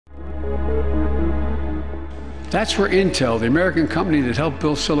That's where Intel, the American company that helped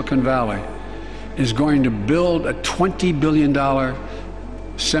build Silicon Valley, is going to build a $20 billion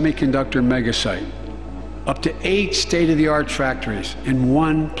semiconductor megasite. Up to 8 state-of-the-art factories in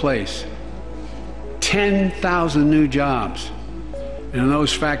one place. 10,000 new jobs. And in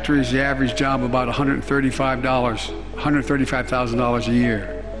those factories, the average job about $135,000 a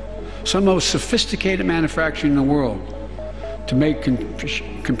year. Some of the most sophisticated manufacturing in the world to make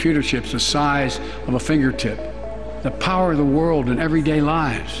computer chips the size of a fingertip. The power of the world in everyday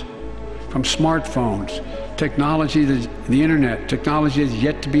lives. From smartphones, technology, the internet, technology that's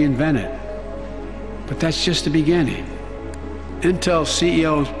yet to be invented. But that's just the beginning. Intel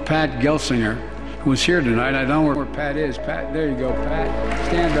CEO Pat Gelsinger, who was here tonight, I don't know where Pat is. Pat, there you go, Pat,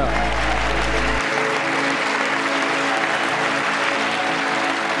 stand up.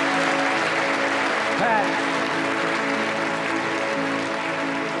 Pat.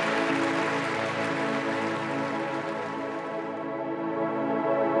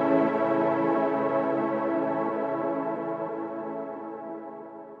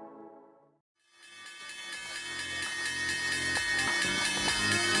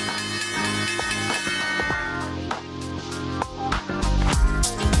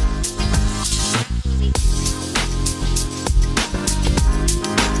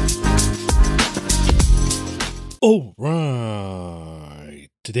 All right.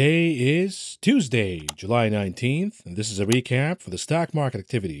 Today is Tuesday, July 19th, and this is a recap for the stock market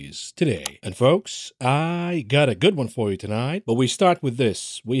activities today. And folks, I got a good one for you tonight, but we start with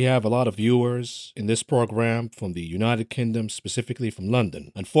this. We have a lot of viewers in this program from the United Kingdom, specifically from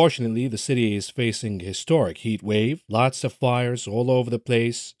London. Unfortunately, the city is facing a historic heat wave, lots of fires all over the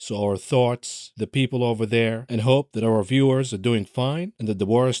place, so our thoughts, the people over there, and hope that our viewers are doing fine and that the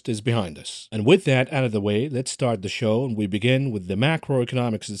worst is behind us. And with that out of the way, let's start the show, and we begin with the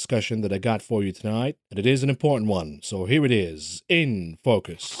macroeconomics discussion that I got for you tonight, and it is an important one. So here it is, in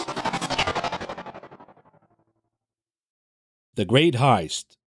focus. The Great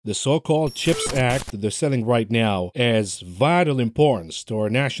Heist. The so-called CHIPS Act that they're selling right now as vital importance to our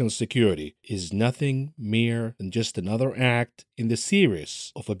national security is nothing mere than just another act in the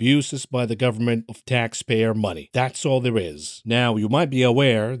series of abuses by the government of taxpayer money. That's all there is. Now, you might be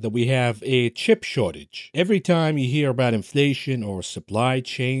aware that we have a chip shortage. Every time you hear about inflation or supply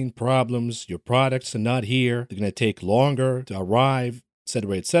chain problems, your products are not here, they're going to take longer to arrive,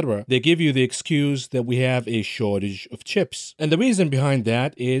 etc., etc., they give you the excuse that we have a shortage of chips. And the reason behind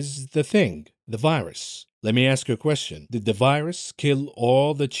that is the virus. Let me ask you a question. Did the virus kill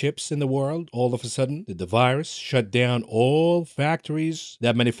all the chips in the world all of a sudden? Did the virus shut down all factories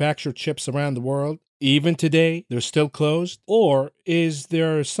that manufacture chips around the world? Even today, they're still closed? Or is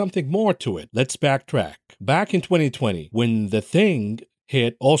there something more to it? Let's backtrack. Back in 2020, when the thing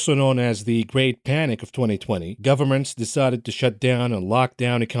hit, also known as the Great Panic of 2020, governments decided to shut down and lock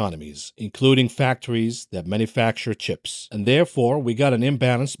down economies, including factories that manufacture chips. And therefore, we got an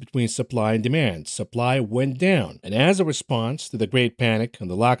imbalance between supply and demand. Supply went down. And as a response to the Great Panic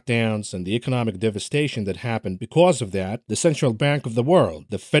and the lockdowns and the economic devastation that happened because of that, the central bank of the world,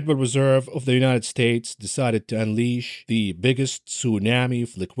 the Federal Reserve of the United States, decided to unleash the biggest tsunami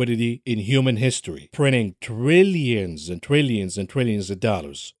of liquidity in human history, printing trillions and trillions and trillions of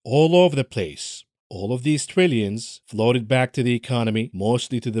dollars all over the place. All of these trillions floated back to the economy,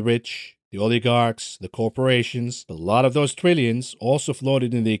 mostly to the rich, the oligarchs, the corporations. But a lot of those trillions also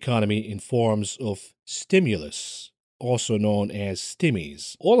floated in the economy in forms of stimulus, also known as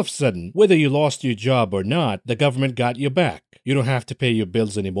stimmies. All of a sudden, whether you lost your job or not, the government got you back. You don't have to pay your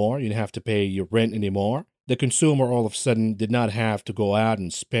bills anymore. You don't have to pay your rent anymore. The consumer all of a sudden did not have to go out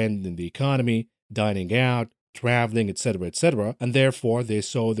and spend in the economy, dining out, traveling, etc., etc., and therefore they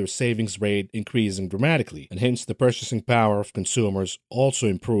saw their savings rate increasing dramatically, and hence the purchasing power of consumers also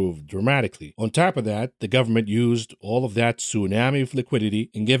improved dramatically. On top of that, the government used all of that tsunami of liquidity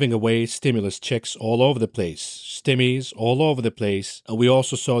in giving away stimulus checks all over the place, stimmies all over the place, and we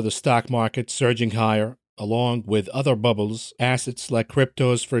also saw the stock market surging higher, along with other bubbles, assets like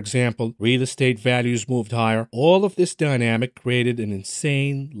cryptos, for example, real estate values moved higher. All of this dynamic created an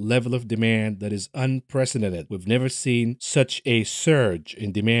insane level of demand that is unprecedented. We've never seen such a surge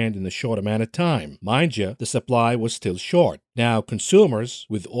in demand in a short amount of time. Mind you, the supply was still short. Now, consumers,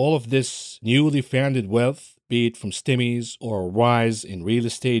 with all of this newly founded wealth, be it from stimmies or a rise in real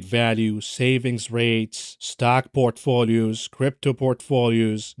estate value, savings rates, stock portfolios, crypto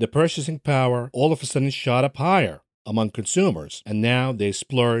portfolios, the purchasing power all of a sudden shot up higher among consumers. And now they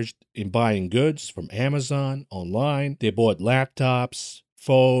splurged in buying goods from Amazon, online. They bought laptops,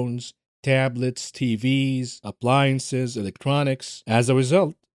 phones, tablets, TVs, appliances, electronics. As a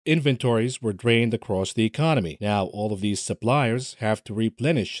result, inventories were drained across the economy. Now, all of these suppliers have to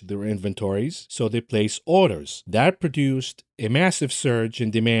replenish their inventories, so they place orders. That produced a massive surge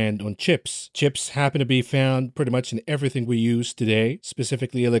in demand on chips. Chips happen to be found pretty much in everything we use today,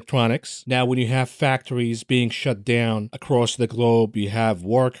 specifically electronics. Now, when you have factories being shut down across the globe, you have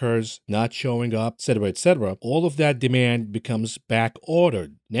workers not showing up, etc., all of that demand becomes back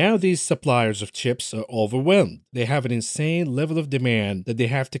ordered. Now these suppliers of chips are overwhelmed. They have an insane level of demand that they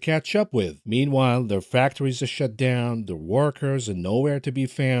have to catch up with. Meanwhile, their factories are shut down, their workers are nowhere to be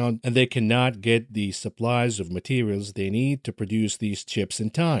found, and they cannot get the supplies of materials they need to produce these chips in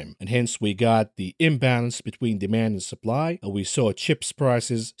time. And hence we got the imbalance between demand and supply, and we saw chips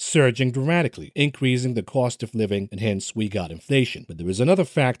prices surging dramatically, increasing the cost of living, and hence we got inflation. But there is another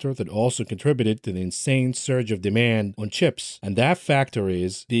factor that also contributed to the insane surge of demand on chips, and that factor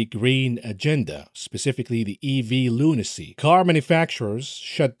is the green agenda, specifically the EV lunacy. Car manufacturers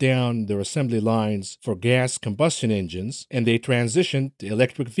shut down their assembly lines for gas combustion engines, and they transitioned to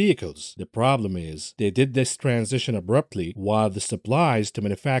electric vehicles. The problem is they did this transition abruptly while the supplies to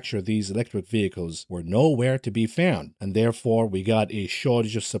manufacture these electric vehicles were nowhere to be found, and therefore we got a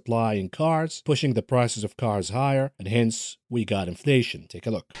shortage of supply in cars, pushing the prices of cars higher, and hence we got inflation. Take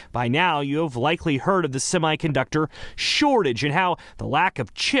a look. By now, you have likely heard of the semiconductor shortage and how the lack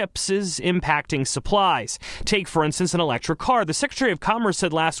of chips is impacting supplies. Take, for instance, an electric car. The Secretary of Commerce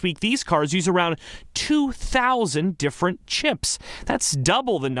said last week these cars use around 2,000 different chips. That's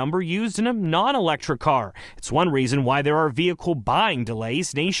double the number used in a non-electric car. It's one reason why there are vehicle buying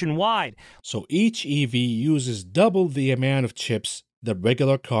delays nationwide. So each EV uses double the amount of chips that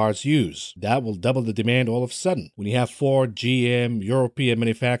regular cars use. That will double the demand all of a sudden. When you have Ford, GM, European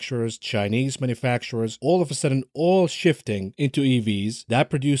manufacturers, Chinese manufacturers, all of a sudden all shifting into EVs, that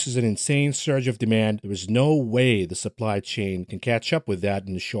produces an insane surge of demand. There is no way the supply chain can catch up with that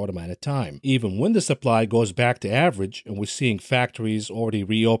in a short amount of time. Even when the supply goes back to average, and we're seeing factories already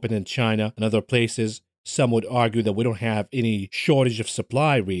reopen in China and other places, some would argue that we don't have any shortage of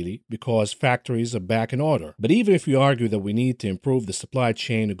supply, really, because factories are back in order. But even if we argue that we need to improve the supply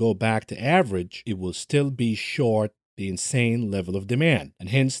chain to go back to average, it will still be short the insane level of demand. And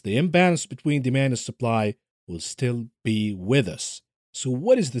hence, the imbalance between demand and supply will still be with us. So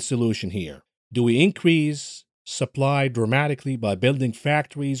what is the solution here? Do we increase supply dramatically by building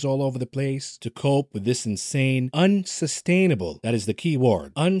factories all over the place to cope with this insane, unsustainable, that is the key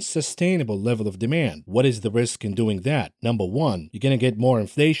word, unsustainable level of demand? What is the risk in doing that? Number one, you're going to get more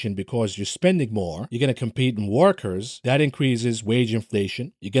inflation because you're spending more. You're going to compete on workers. That increases wage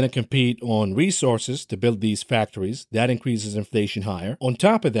inflation. You're going to compete on resources to build these factories. That increases inflation higher. On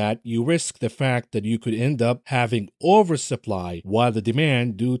top of that, you risk the fact that you could end up having oversupply while the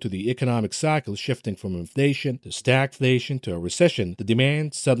demand, due to the economic cycle shifting from inflation to stagflation to a recession, the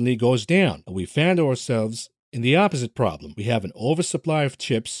demand suddenly goes down. And we found ourselves in the opposite problem. We have an oversupply of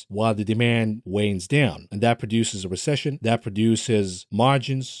chips while the demand wanes down. And that produces a recession. That produces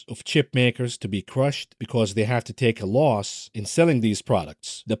margins of chip makers to be crushed because they have to take a loss in selling these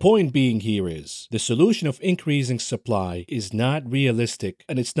products. The point being here is the solution of increasing supply is not realistic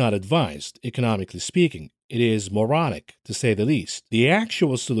and it's not advised, economically speaking. It is moronic, to say the least. The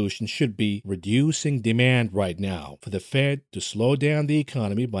actual solution should be reducing demand right now for the Fed to slow down the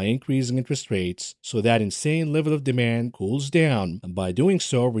economy by increasing interest rates so that insane level of demand cools down, and by doing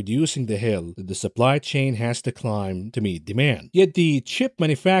so, reducing the hill that the supply chain has to climb to meet demand. Yet the chip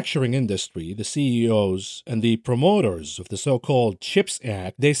manufacturing industry, the CEOs, and the promoters of the so-called CHIPS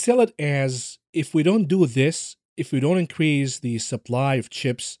Act, they sell it as, if we don't do this, if we don't increase the supply of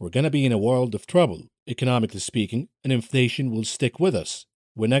chips, we're going to be in a world of trouble. Economically speaking, and inflation will stick with us.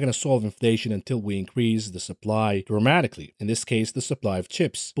 We're not going to solve inflation until we increase the supply dramatically, in this case, the supply of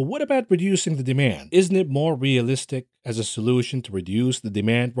chips. But what about reducing the demand? Isn't it more realistic as a solution to reduce the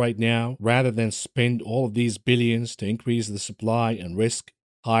demand right now, rather than spend all of these billions to increase the supply and risk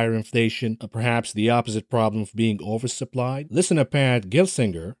higher inflation, and perhaps the opposite problem of being oversupplied? Listen to Pat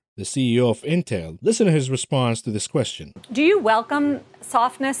Gelsinger, the CEO of Intel. Listen to his response to this question. Do you welcome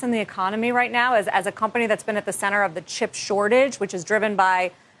softness in the economy right now as a company that's been at the center of the chip shortage, which is driven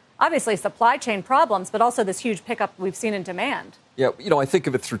by, obviously, supply chain problems, but also this huge pickup we've seen in demand? Yeah, I think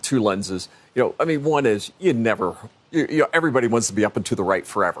of it through two lenses. One is everybody wants to be up and to the right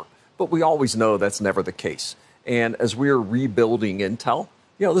forever, but we always know that's never the case. And as we're rebuilding Intel,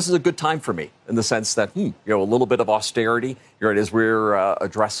 this is a good time for me in the sense that, a little bit of austerity, as we're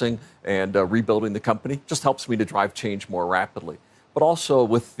addressing and rebuilding the company, just helps me to drive change more rapidly. But also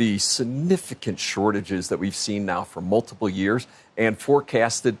with the significant shortages that we've seen now for multiple years and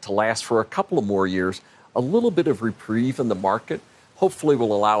forecasted to last for a couple of more years, a little bit of reprieve in the market hopefully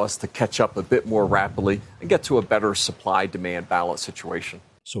will allow us to catch up a bit more rapidly and get to a better supply-demand balance situation.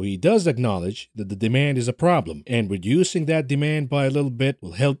 So he does acknowledge that the demand is a problem, and reducing that demand by a little bit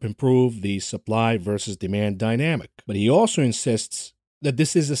will help improve the supply versus demand dynamic. But he also insists that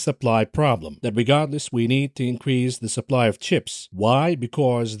this is a supply problem, that regardless we need to increase the supply of chips. Why?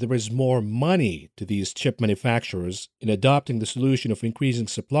 Because there is more money to these chip manufacturers in adopting the solution of increasing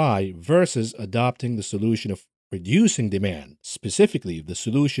supply versus adopting the solution of reducing demand. Specifically, the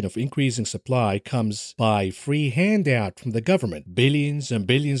solution of increasing supply comes by free handout from the government, billions and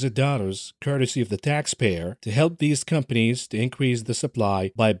billions of dollars, courtesy of the taxpayer, to help these companies to increase the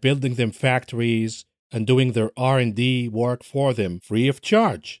supply by building them factories and doing their R&D work for them free of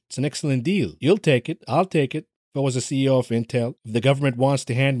charge. It's an excellent deal. You'll take it. I'll take it. If I was a CEO of Intel, if the government wants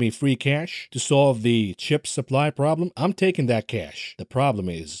to hand me free cash to solve the chip supply problem, I'm taking that cash. The problem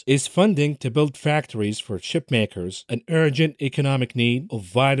is funding to build factories for chip makers an urgent economic need of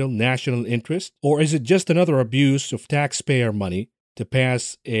vital national interest, or is it just another abuse of taxpayer money to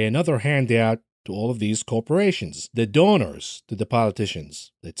pass another handout to all of these corporations, the donors to the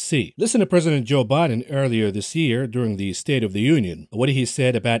politicians? Let's see. Listen to President Joe Biden earlier this year during the State of the Union. What he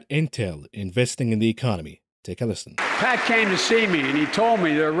said about Intel investing in the economy. Take a listen. Pat came to see me and he told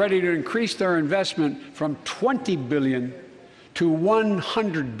me they're ready to increase their investment from $20 billion to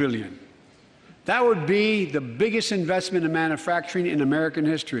 $100 billion. That would be the biggest investment in manufacturing in American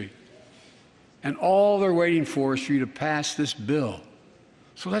history. And all they're waiting for is for you to pass this bill.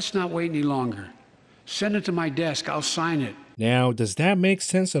 So let's not wait any longer. Send it to my desk. I'll sign it. Now, does that make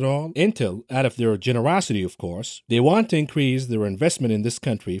sense at all? Intel, out of their generosity, of course, they want to increase their investment in this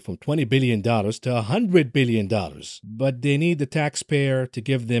country from $20 billion to $100 billion. But they need the taxpayer to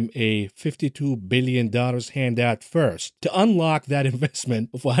give them a $52 billion handout first to unlock that investment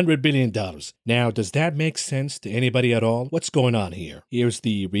of $100 billion. Now, does that make sense to anybody at all? What's going on here? Here's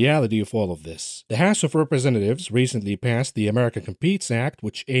the reality of all of this. The House of Representatives recently passed the America Competes Act,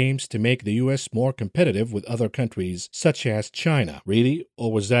 which aims to make the U.S. more competitive with other countries, such as China. Really?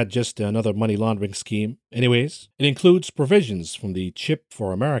 Or was that just another money laundering scheme? Anyways, it includes provisions from the Chip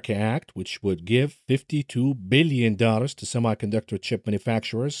for America Act, which would give $52 billion to semiconductor chip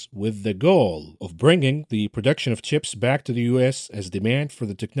manufacturers with the goal of bringing the production of chips back to the U.S. as demand for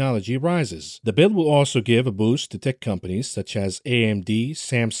the technology rises. The bill will also give a boost to tech companies such as AMD,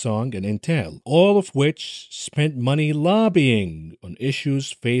 Samsung, and Intel, all of which spent money lobbying on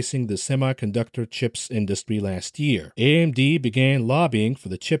issues facing the semiconductor chips industry last year. AMD began lobbying for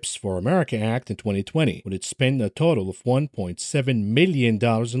the Chips for America Act in 2020, when it spent a total of $1.7 million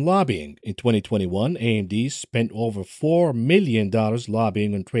in lobbying. In 2021, AMD spent over $4 million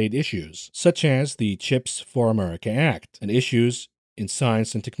lobbying on trade issues, such as the Chips for America Act, and issues in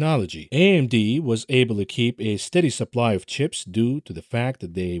science and technology. AMD was able to keep a steady supply of chips due to the fact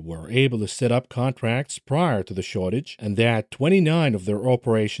that they were able to set up contracts prior to the shortage, and that 29 of their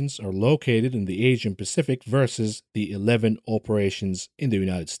operations are located in the Asian Pacific versus the 11 operations in the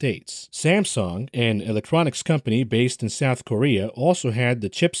United States. Samsung, an electronics company based in South Korea, also had the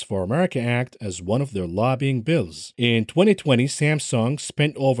Chips for America Act as one of their lobbying bills. In 2020, Samsung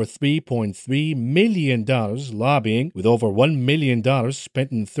spent over $3.3 million lobbying, with over $1 million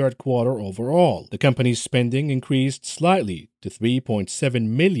spent in the third quarter overall. The company's spending increased slightly to $3.7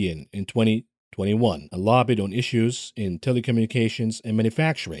 million in 2021, and lobbied on issues in telecommunications and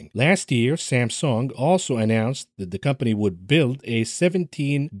manufacturing. Last year, Samsung also announced that the company would build a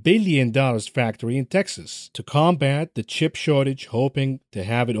 $17 billion factory in Texas to combat the chip shortage, hoping to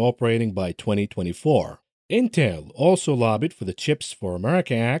have it operating by 2024. Intel also lobbied for the Chips for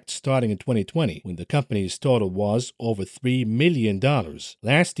America Act starting in 2020, when the company's total was over $3 million.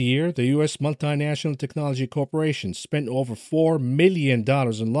 Last year, the U.S. multinational technology corporation spent over $4 million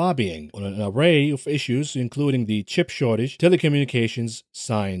in lobbying on an array of issues, including the chip shortage, telecommunications,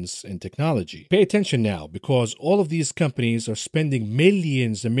 science, and technology. Pay attention now, because all of these companies are spending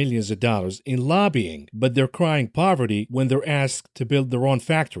millions and millions of dollars in lobbying, but they're crying poverty when they're asked to build their own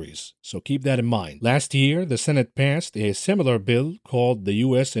factories. So keep that in mind. Last year, the Senate passed a similar bill called the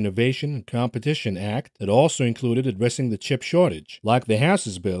U.S. Innovation and Competition Act that also included addressing the chip shortage. Like the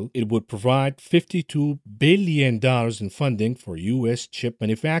House's bill, it would provide $52 billion in funding for U.S. chip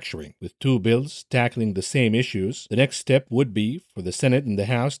manufacturing. With two bills tackling the same issues, the next step would be for the Senate and the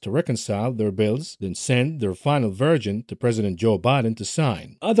House to reconcile their bills, then send their final version to President Joe Biden to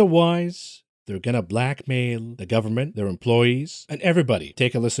sign. Otherwise, they're gonna blackmail the government, their employees, and everybody.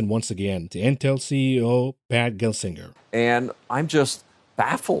 Take a listen once again to Intel CEO Pat Gelsinger. And I'm just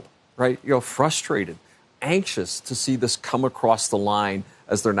baffled, right? Frustrated, anxious to see this come across the line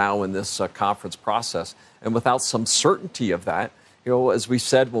as they're now in this conference process. And without some certainty of that, As we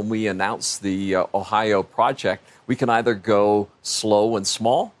said when we announced the Ohio project, we can either go slow and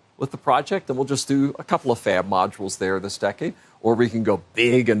small with the project, and we'll just do a couple of fab modules there this decade, or we can go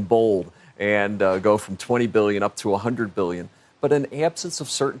big and bold and go from 20 billion up to 100 billion. But in absence of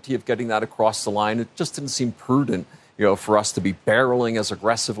certainty of getting that across the line, it just didn't seem prudent, for us to be barreling as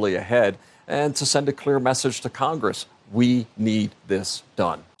aggressively ahead and to send a clear message to Congress. We need this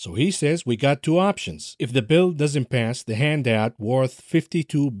done. So he says we got two options. If the bill doesn't pass, the handout worth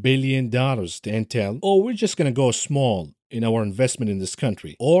 $52 billion to Intel, or we're just going to go small in our investment in this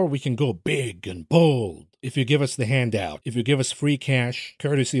country, or we can go big and bold. If you give us the handout, if you give us free cash,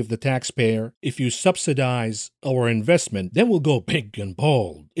 courtesy of the taxpayer, if you subsidize our investment, then we'll go big and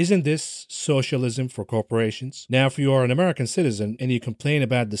bold. Isn't this socialism for corporations? Now, if you are an American citizen and you complain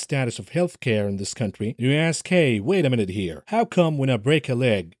about the status of healthcare in this country, you ask, hey, wait a minute here. How come when I break a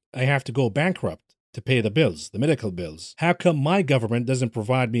leg, I have to go bankrupt to pay the bills, the medical bills? How come my government doesn't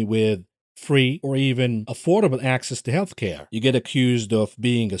provide me with free or even affordable access to health care? You get accused of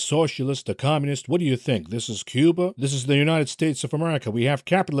being a socialist, a communist. What do you think? This is Cuba? This is the United States of America. We have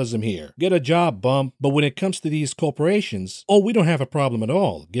capitalism here. Get a job, bum. But when it comes to these corporations, we don't have a problem at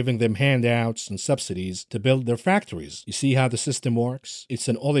all giving them handouts and subsidies to build their factories. You see how the system works? It's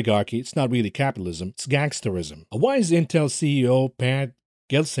an oligarchy. It's not really capitalism. It's gangsterism. Why is Intel CEO Pat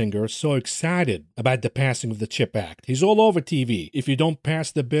Gelsinger so excited about the passing of the CHIP Act? He's all over TV. If you don't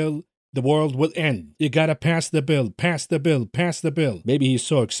pass the bill, the world will end. You gotta pass the bill, pass the bill, pass the bill. Maybe he's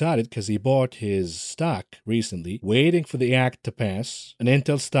so excited because he bought his stock recently, waiting for the act to pass, and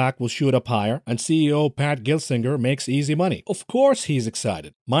Intel stock will shoot up higher, and CEO Pat Gelsinger makes easy money. Of course he's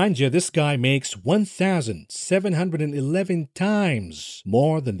excited. Mind you, this guy makes 1,711 times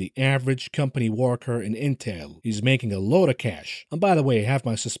more than the average company worker in Intel. He's making a load of cash. And by the way, I have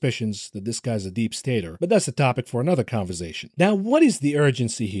my suspicions that this guy's a deep stater, but that's a topic for another conversation. Now, what is the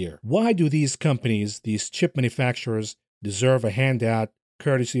urgency here? Why do these companies, these chip manufacturers, deserve a handout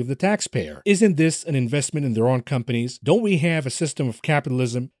courtesy of the taxpayer? Isn't this an investment in their own companies? Don't we have a system of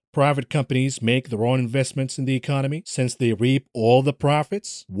capitalism? Private companies make their own investments in the economy since they reap all the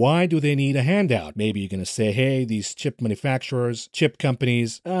profits. Why do they need a handout? Maybe you're going to say, hey, these chip manufacturers, chip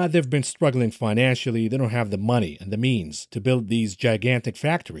companies, they've been struggling financially. They don't have the money and the means to build these gigantic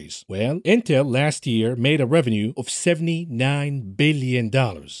factories. Well, Intel last year made a revenue of $79 billion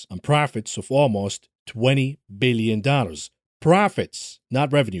and profits of almost $20 billion. Profits,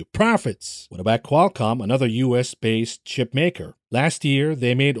 not revenue, profits. What about Qualcomm, another US-based chip maker? Last year,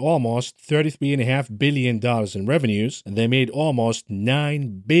 they made almost $33.5 billion in revenues, and they made almost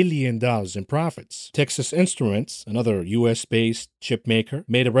 $9 billion in profits. Texas Instruments, another US-based chip maker,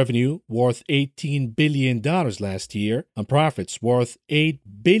 made a revenue worth $18 billion last year, and profits worth $8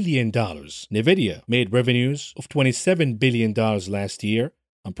 billion. NVIDIA made revenues of $27 billion last year,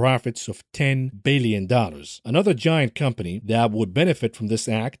 and profits of $10 billion. Another giant company that would benefit from this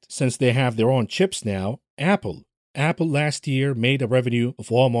act, since they have their own chips now, Apple. Apple last year made a revenue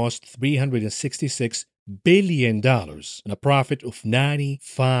of almost $366 billion and a profit of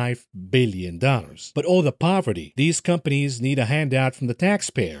 $95 billion. But all the poverty, these companies need a handout from the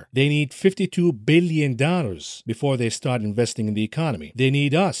taxpayer. They need $52 billion before they start investing in the economy. They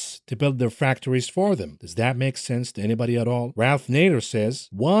need us to build their factories for them. Does that make sense to anybody at all? Ralph Nader says,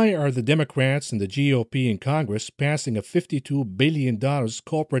 why are the Democrats and the GOP in Congress passing a $52 billion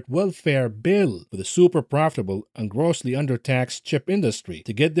corporate welfare bill for the super profitable and grossly undertaxed chip industry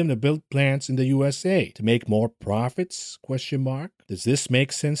to get them to build plants in the USA? To make more profits? Does this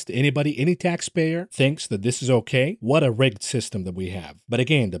make sense to anybody? Any taxpayer thinks that this is okay? What a rigged system that we have. But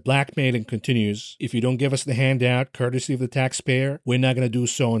again, the blackmailing continues. If you don't give us the handout courtesy of the taxpayer, we're not going to do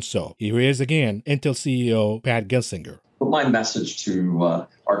so and so. Here he is again, Intel CEO Pat Gelsinger. But my message to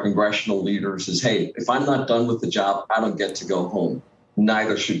our congressional leaders is, hey, if I'm not done with the job, I don't get to go home.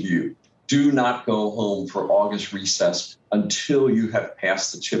 Neither should you. Do not go home for August recess until you have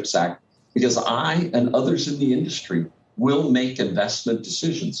passed the CHIPS Act, because I and others in the industry will make investment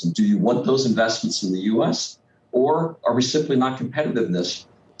decisions. And do you want those investments in the U.S., or are we simply not competitiveness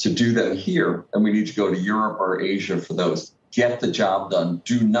to do them here, and we need to go to Europe or Asia for those? Get the job done.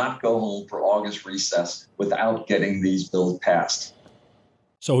 Do not go home for August recess without getting these bills passed.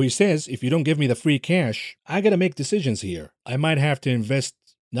 So he says, if you don't give me the free cash, I got to make decisions here. I might have to invest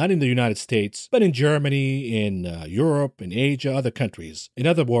not in the United States, but in Germany, in Europe, in Asia, other countries. In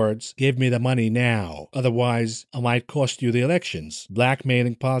other words, give me the money now. Otherwise, I might cost you the elections.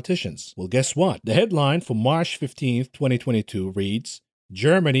 Blackmailing politicians. Well, guess what? The headline for March 15th, 2022 reads,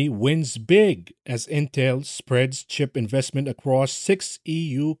 Germany wins big as Intel spreads chip investment across 6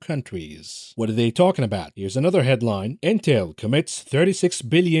 EU countries. What are they talking about? Here's another headline. Intel commits $36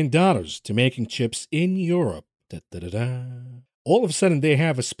 billion to making chips in Europe. Da-da-da-da. All of a sudden, they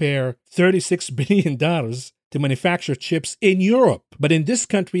have a spare $36 billion to manufacture chips in Europe. But in this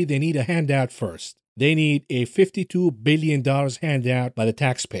country, they need a handout first. They need a $52 billion handout by the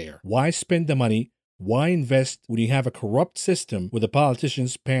taxpayer. Why spend the money? Why invest when you have a corrupt system where the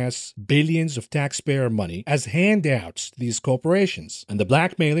politicians pass billions of taxpayer money as handouts to these corporations? And the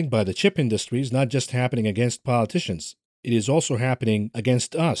blackmailing by the chip industry is not just happening against politicians. It is also happening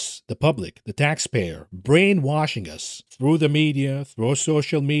against us, the public, the taxpayer, brainwashing us through the media, through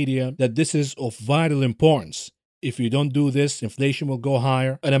social media, that this is of vital importance. If you don't do this, inflation will go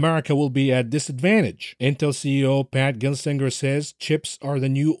higher and America will be at disadvantage. Intel CEO Pat Gelsinger says chips are the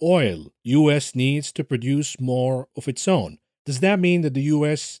new oil. U.S. needs to produce more of its own. Does that mean that the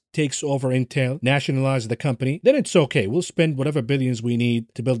U.S. takes over Intel, nationalizes the company? Then it's okay. We'll spend whatever billions we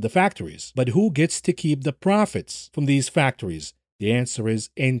need to build the factories. But who gets to keep the profits from these factories? The answer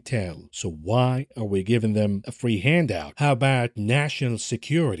is Intel. So why are we giving them a free handout? How about national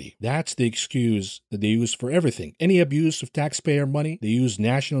security? That's the excuse that they use for everything. Any abuse of taxpayer money, they use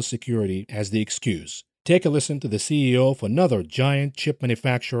national security as the excuse. Take a listen to the CEO of another giant chip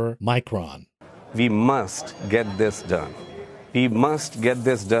manufacturer, Micron. We must get this done. We must get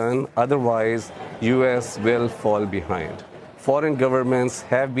this done, otherwise US will fall behind. Foreign governments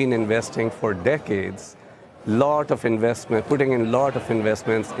have been investing for decades, putting in lot of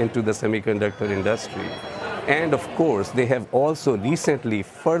investments into the semiconductor industry. And of course, they have also recently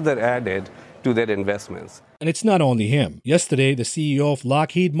further added to their investments. And it's not only him. Yesterday, the CEO of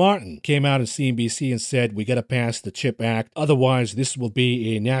Lockheed Martin came out on CNBC and said, we got to pass the CHIP Act. Otherwise, this will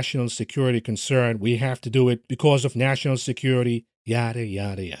be a national security concern. We have to do it because of national security, yada,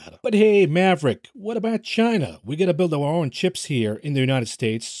 yada, yada. But hey, Maverick, what about China? We got to build our own chips here in the United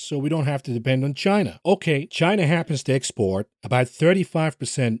States so we don't have to depend on China. Okay, China happens to export about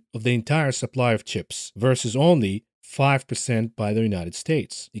 35% of the entire supply of chips versus only 5% by the United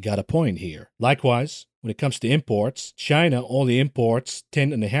States. You got a point here. Likewise, when it comes to imports, China only imports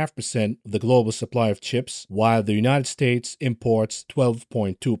 10.5% of the global supply of chips, while the United States imports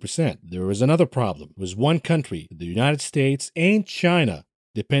 12.2%. There is another problem. There is one country, the United States and China,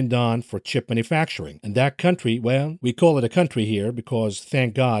 depend on for chip manufacturing. And that country, well, we call it a country here because,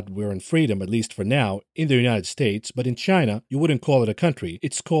 thank God, we're in freedom, at least for now, in the United States. But in China, you wouldn't call it a country.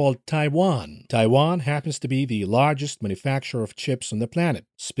 It's called Taiwan. Taiwan happens to be the largest manufacturer of chips on the planet,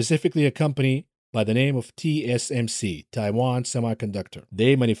 specifically a company by the name of TSMC, Taiwan Semiconductor.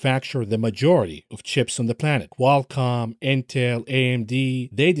 They manufacture the majority of chips on the planet. Qualcomm, Intel, AMD,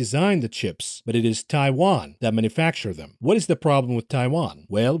 they design the chips, but it is Taiwan that manufacture them. What is the problem with Taiwan?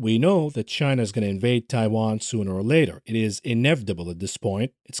 Well, we know that China is going to invade Taiwan sooner or later. It is inevitable at this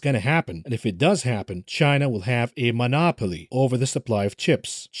point. It's going to happen. And if it does happen, China will have a monopoly over the supply of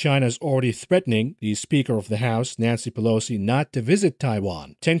chips. China is already threatening the Speaker of the House, Nancy Pelosi, not to visit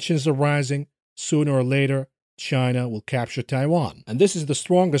Taiwan. Tensions are rising. Sooner or later, China will capture Taiwan. And this is the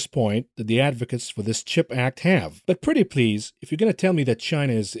strongest point that the advocates for this CHIP Act have. But pretty please, if you're going to tell me that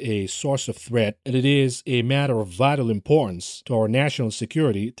China is a source of threat and it is a matter of vital importance to our national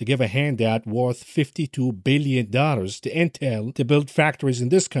security to give a handout worth $52 billion to Intel to build factories in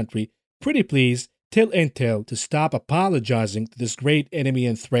this country, pretty please, tell Intel to stop apologizing to this great enemy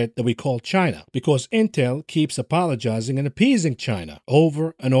and threat that we call China, because Intel keeps apologizing and appeasing China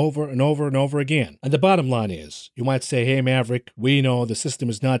over and over and over and over again. And the bottom line is, you might say, hey Maverick, we know the system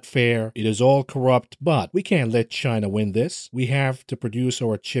is not fair, it is all corrupt, but we can't let China win this. We have to produce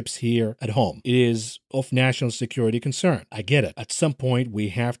our chips here at home. It is of national security concern. I get it. At some point, we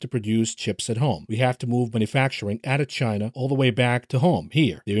have to produce chips at home. We have to move manufacturing out of China all the way back to home,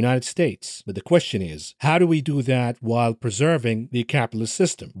 here, the United States. But the question is, how do we do that while preserving the capitalist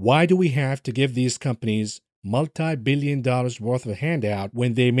system? Why do we have to give these companies multi-billion dollars worth of a handout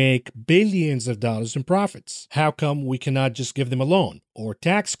when they make billions of dollars in profits? How come we cannot just give them a loan or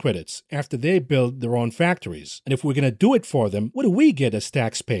tax credits after they build their own factories? And if we're going to do it for them, what do we get as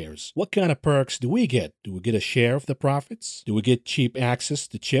taxpayers? What kind of perks do we get? Do we get a share of the profits? Do we get cheap access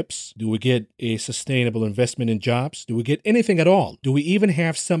to chips? Do we get a sustainable investment in jobs? Do we get anything at all? Do we even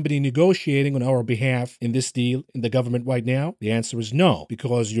have somebody negotiating on our behalf in this deal in the government right now? The answer is no,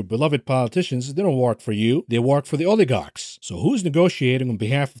 because your beloved politicians, they don't work for you. They work for the oligarchs. So who's negotiating on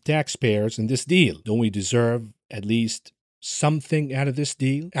behalf of taxpayers in this deal? Don't we deserve at least something out of this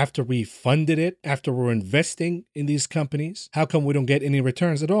deal? After we funded it, after we're investing in these companies, how come we don't get any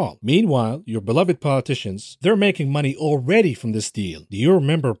returns at all? Meanwhile, your beloved politicians, they're making money already from this deal. Do you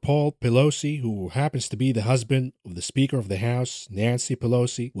remember Paul Pelosi, who happens to be the husband of the Speaker of the House, Nancy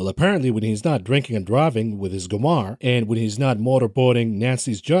Pelosi? Well, apparently when he's not drinking and driving with his Gomar, and when he's not motorboating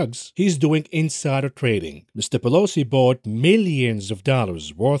Nancy's jugs, he's doing insider trading. Mr. Pelosi bought millions of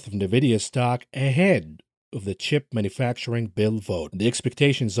dollars worth of NVIDIA stock ahead of the chip manufacturing bill vote. The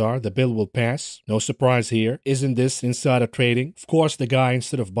expectations are the bill will pass. No surprise here. Isn't this insider trading? Of course, the guy,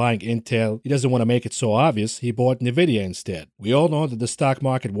 instead of buying Intel, he doesn't want to make it so obvious, he bought NVIDIA instead. We all know that the stock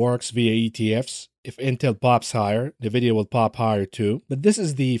market works via ETFs. If Intel pops higher, NVIDIA will pop higher too. But this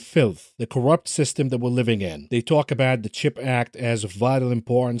is the filth, the corrupt system that we're living in. They talk about the CHIP Act as of vital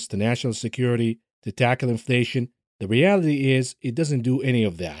importance to national security, to tackle inflation. The reality is, it doesn't do any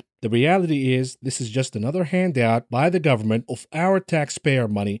of that. The reality is, this is just another handout by the government of our taxpayer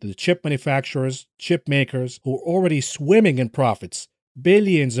money to the chip manufacturers, chip makers, who are already swimming in profits.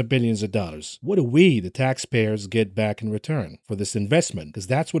 Billions of dollars. What do we, the taxpayers, get back in return for this investment? Because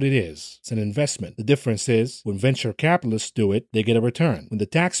that's what it is. It's an investment. The difference is, when venture capitalists do it, they get a return. When the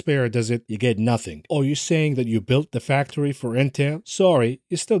taxpayer does it, you get nothing. Oh, you're saying that you built the factory for Intel? Sorry,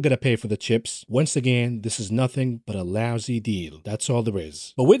 you still gotta pay for the chips. Once again, this is nothing but a lousy deal. That's all there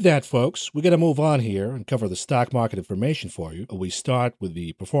is. But with that, folks, we gotta move on here and cover the stock market information for you. We start with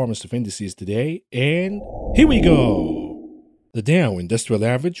the performance of indices today, and here we go. The Dow Industrial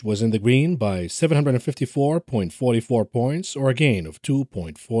Average was in the green by 754.44 points, or a gain of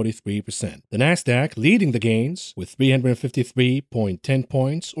 2.43%. The Nasdaq leading the gains with 353.10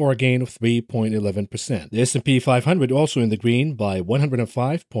 points, or a gain of 3.11%. The S&P 500 also in the green by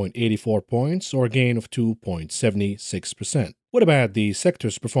 105.84 points, or a gain of 2.76%. What about the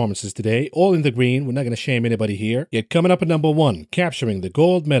sector's performances today? All in the green. We're not going to shame anybody here. Yet coming up at number 1, capturing the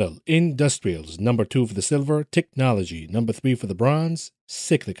gold medal, industrials. Number 2 for the silver, technology. Number 3 for the bronze,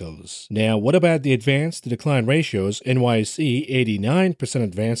 cyclicals. Now, what about the advance to decline ratios? NYSE 89%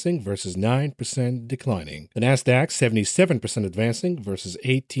 advancing versus 9% declining. The Nasdaq 77% advancing versus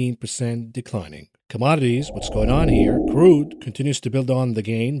 18% declining. Commodities, what's going on here? Crude continues to build on the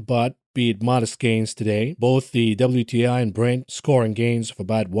gain, but be it modest gains today. Both the WTI and Brent scoring gains of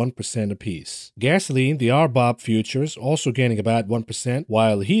about 1% apiece. Gasoline, the RBOB futures, also gaining about 1%,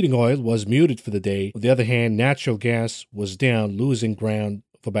 while heating oil was muted for the day. On the other hand, natural gas was down, losing ground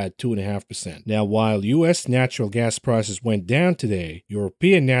of about 2.5%. Now, while U.S. natural gas prices went down today,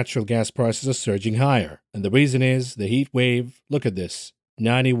 European natural gas prices are surging higher. And the reason is the heat wave. Look at this.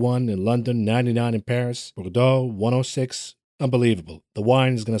 91 in London, 99 in Paris, Bordeaux, 106. Unbelievable. The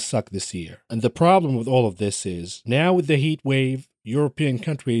wine is going to suck this year. And the problem with all of this is, now with the heat wave, European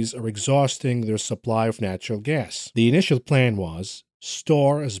countries are exhausting their supply of natural gas. The initial plan was,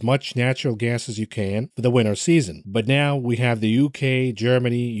 store as much natural gas as you can for the winter season. But now we have the UK,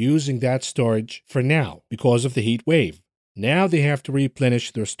 Germany using that storage for now because of the heat wave. Now they have to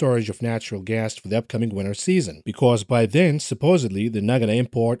replenish their storage of natural gas for the upcoming winter season, because by then, supposedly, they're not going to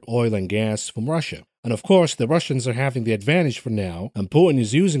import oil and gas from Russia. And of course, the Russians are having the advantage for now, and Putin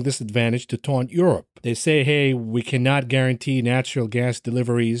is using this advantage to taunt Europe. They say, hey, we cannot guarantee natural gas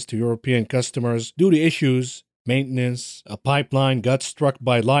deliveries to European customers due to issues, maintenance, a pipeline got struck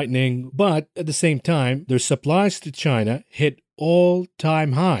by lightning, but at the same time, their supplies to China hit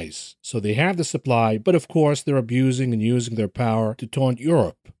all-time highs. So they have the supply, but of course they're abusing and using their power to taunt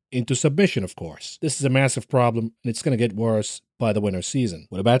Europe into submission, of course. This is a massive problem, and it's going to get worse by the winter season.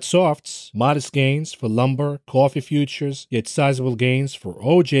 What about softs? Modest gains for lumber, coffee futures, yet sizable gains for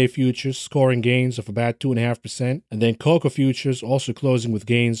OJ futures, scoring gains of about 2.5%, and then cocoa futures also closing with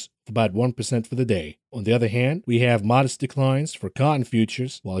gains of about 1% for the day. On the other hand, we have modest declines for cotton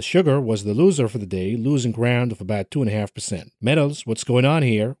futures, while sugar was the loser for the day, losing ground of about 2.5%. Metals, what's going on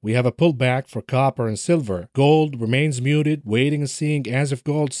here? We have a pullback for copper and silver. Gold remains muted, waiting and seeing, as if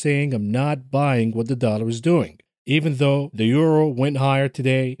gold saying, I'm not buying what the dollar is doing. Even though the euro went higher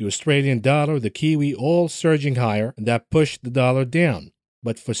today, the Australian dollar, the Kiwi, all surging higher, and that pushed the dollar down.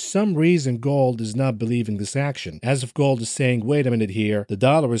 But for some reason, gold is not believing this action. As if gold is saying, wait a minute here, the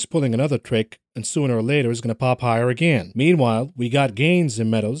dollar is pulling another trick, and sooner or later is going to pop higher again. Meanwhile, we got gains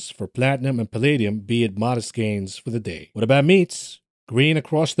in metals for platinum and palladium, be it modest gains for the day. What about meats? green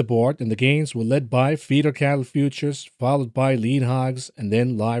across the board, and the gains were led by feeder cattle futures, followed by lean hogs, and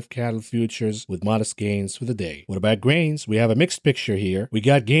then live cattle futures with modest gains for the day. What about grains? We have a mixed picture here. We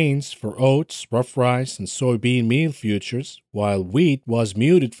got gains for oats, rough rice, and soybean meal futures, while wheat was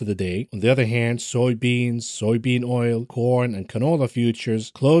muted for the day. On the other hand, soybeans, soybean oil, corn, and canola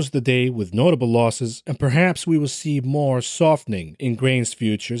futures closed the day with notable losses, and perhaps we will see more softening in grains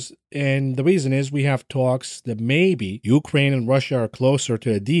futures. And the reason is we have talks that maybe Ukraine and Russia are closer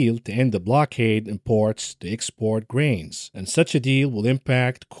to a deal to end the blockade in ports to export grains, and such a deal will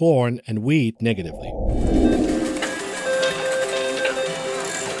impact corn and wheat negatively.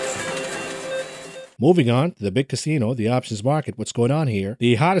 Moving on to the big casino, the options market. What's going on here?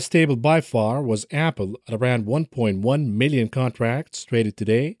 The hottest table by far was Apple at around 1.1 million contracts traded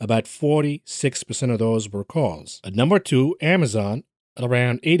today. About 46% of those were calls. At number 2, Amazon at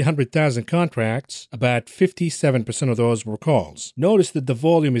around 800,000 contracts, about 57% of those were calls. Notice that the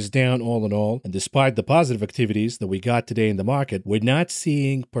volume is down all in all, and despite the positive activities that we got today in the market, we're not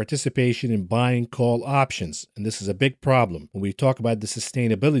seeing participation in buying call options, and this is a big problem when we talk about the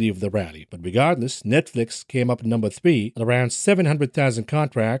sustainability of the rally. But regardless, Netflix came up at number 3 at around 700,000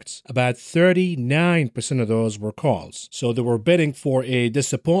 contracts, about 39% of those were calls. So they were betting for a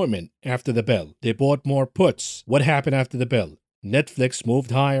disappointment after the bell. They bought more puts. What happened after the bell? Netflix moved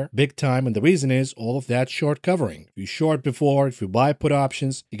higher, big time, and the reason is all of that short covering. If you short before, if you buy put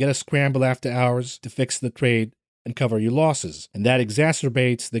options, you get a scramble after hours to fix the trade and cover your losses, and that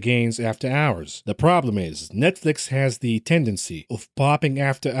exacerbates the gains after hours. The problem is Netflix has the tendency of popping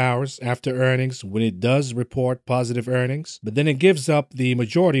after hours, after earnings, when it does report positive earnings, but then it gives up the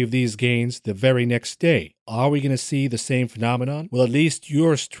majority of these gains the very next day. Are we going to see the same phenomenon? Well, at least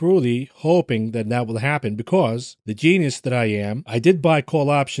yours truly hoping that that will happen, because the genius that I am, I did buy call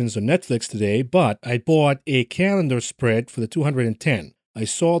options on Netflix today, but I bought a calendar spread for the 210. I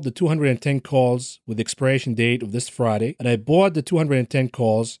sold the 210 calls with the expiration date of this Friday, and I bought the 210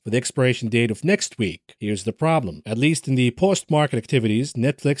 calls for the expiration date of next week. Here's the problem. At least in the post-market activities,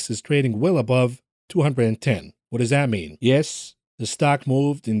 Netflix is trading well above 210. What does that mean? Yes, the stock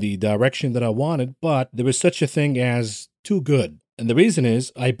moved in the direction that I wanted, but there is such a thing as too good. And the reason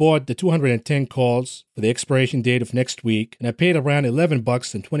is I bought the 210 calls for the expiration date of next week, and I paid around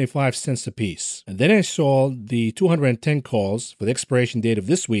 $11.25 a piece. And then I sold the 210 calls for the expiration date of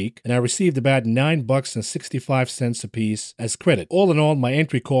this week, and I received about $9.65 a piece as credit. All in all, my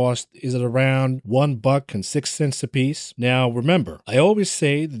entry cost is at around $1.06 a piece. Now, remember, I always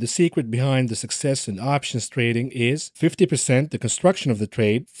say that the secret behind the success in options trading is 50% the construction of the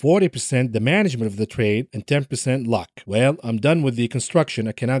trade, 40% the management of the trade, and 10% luck. Well, I'm done with the construction.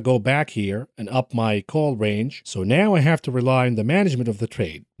 I cannot go back here and up my call range, so now I have to rely on the management of the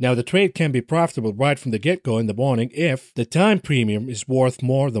trade. Now, the trade can be profitable right from the get-go in the morning if the time premium is worth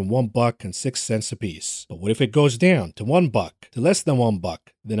more than $1.06 a piece. But what if it goes down to $1, to less than $1?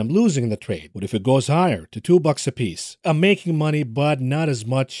 Then I'm losing the trade. What if it goes higher to $2 a piece? I'm making money, but not as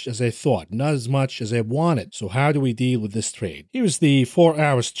much as I thought, not as much as I wanted. So how do we deal with this trade? Here's the 4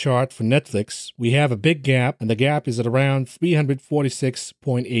 hours chart for Netflix. We have a big gap, and the gap is at around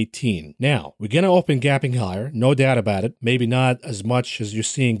 346.18. Now, we're going to open gapping higher, no doubt about it. Maybe not as much as you're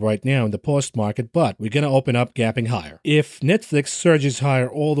seeing right now in the post market, but we're going to open up gapping higher. If Netflix surges higher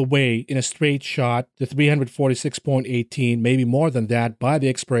all the way in a straight shot to 346.18, maybe more than that by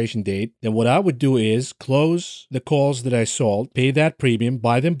the expiration date, then what I would do is close the calls that I sold, pay that premium,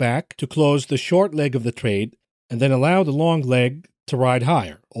 buy them back to close the short leg of the trade, and then allow the long leg to ride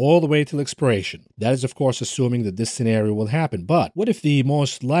higher all the way till expiration. That is, of course, assuming that this scenario will happen. But what if the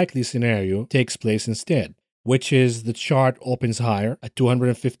most likely scenario takes place instead? Which is the chart opens higher at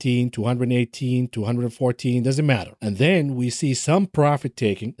 215, 218, 214, doesn't matter. And then we see some profit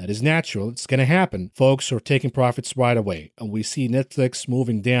taking. That is natural. It's going to happen. Folks are taking profits right away. And we see Netflix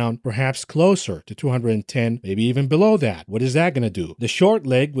moving down perhaps closer to 210, maybe even below that. What is that going to do? The short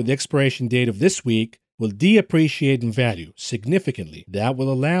leg with the expiration date of this week will deappreciate in value significantly. That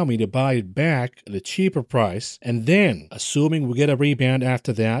will allow me to buy it back at a cheaper price. And then, assuming we get a rebound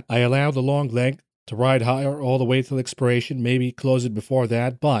after that, I allow the long leg to ride higher all the way till expiration, maybe close it before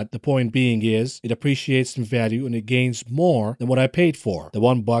that, but the point being is it appreciates in value and it gains more than what I paid for, the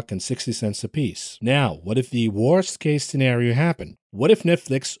 $1.60 a piece. Now, what if the worst case scenario happened? What if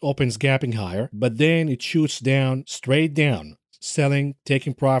Netflix opens gapping higher, but then it shoots down, straight down, selling,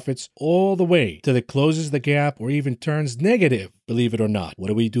 taking profits all the way till it closes the gap or even turns negative, believe it or not? What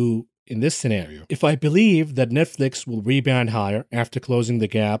do we do in this scenario. If I believe that Netflix will rebound higher after closing the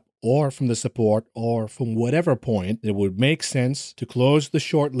gap, or from the support, or from whatever point, it would make sense to close the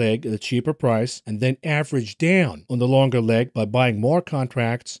short leg at a cheaper price and then average down on the longer leg by buying more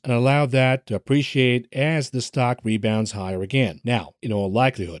contracts and allow that to appreciate as the stock rebounds higher again. Now, in all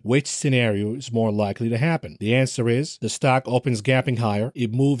likelihood, which scenario is more likely to happen? The answer is the stock opens gapping higher,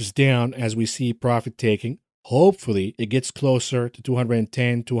 it moves down as we see profit taking. Hopefully, it gets closer to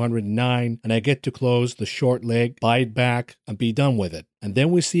 210, 209, and I get to close the short leg, buy it back, and be done with it. And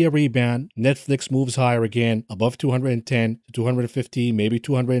then we see a rebound. Netflix moves higher again, above 210 to 250, maybe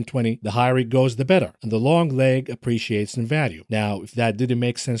 220. The higher it goes, the better. And the long leg appreciates in value. Now, if that didn't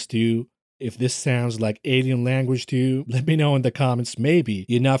make sense to you, if this sounds like alien language to you, let me know in the comments. Maybe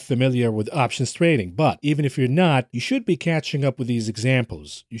you're not familiar with options trading, but even if you're not, you should be catching up with these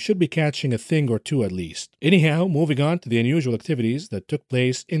examples. You should be catching a thing or two at least. Anyhow, moving on to the unusual activities that took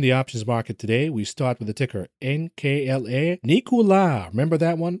place in the options market today, we start with the ticker NKLA. Nikola, remember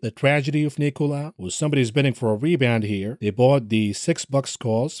that one? The tragedy of Nikola? Well, somebody's bidding for a rebound here. They bought the $6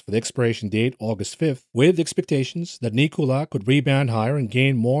 calls for the expiration date, August 5th, with expectations that Nikola could rebound higher and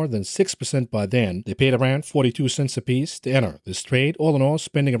gain more than 6% by then. They paid around 42 cents apiece to enter this trade, all in all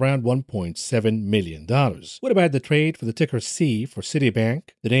spending around $1.7 million. What about the trade for the ticker C for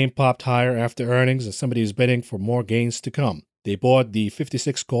Citibank? The name popped higher after earnings and somebody is betting for more gains to come. They bought the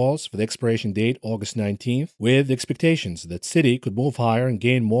 56 calls for the expiration date, August 19th, with expectations that Citi could move higher and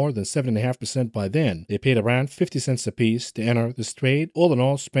gain more than 7.5% by then. They paid around 50 cents apiece to enter this trade, all in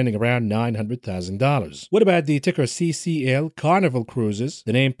all spending around $900,000. What about the ticker CCL, Carnival Cruises?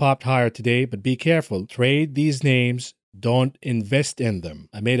 The name popped higher today, but be careful. Trade these names. Don't invest in them.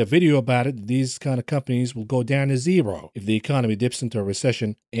 I made a video about it. These kind of companies will go down to zero if the economy dips into a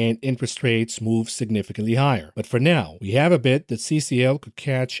recession and interest rates move significantly higher. But for now, we have a bet that CCL could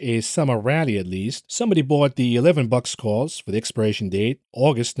catch a summer rally at least. Somebody bought the $11 calls for the expiration date,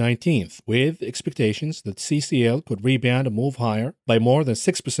 August 19th, with expectations that CCL could rebound and move higher by more than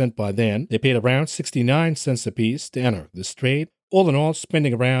 6% by then. They paid around 69 cents apiece to enter this trade, all in all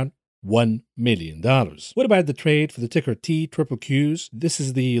spending around $1 million. What about the trade for the ticker TQQs? This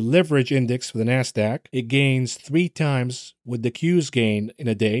is the leverage index for the NASDAQ. It gains 3 times what the Qs gain in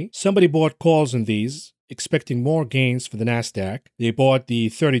a day. Somebody bought calls on these, expecting more gains for the NASDAQ. They bought the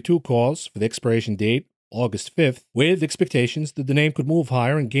 32 calls for the expiration date, August 5th, with expectations that the name could move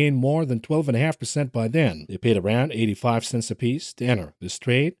higher and gain more than 12.5% by then. They paid around 85 cents apiece to enter this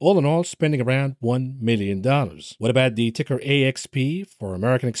trade, all in all spending around $1 million. What about the ticker AXP for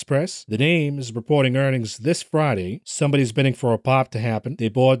American Express? The name is reporting earnings this Friday. Somebody's bidding for a pop to happen. They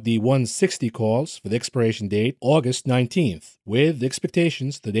bought the 160 calls for the expiration date, August 19th, with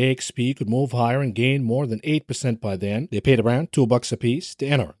expectations that AXP could move higher and gain more than 8% by then. They paid around $2 apiece to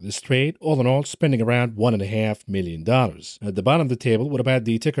enter this trade, all in all spending around $1.5 million. At the bottom of the table, what about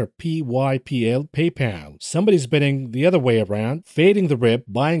the ticker PYPL, PayPal? Somebody's betting the other way around, fading the rip,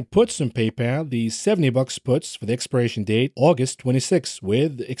 buying puts on PayPal, the $70 puts for the expiration date, August 26,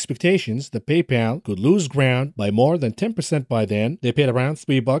 with expectations that PayPal could lose ground by more than 10% by then. They paid around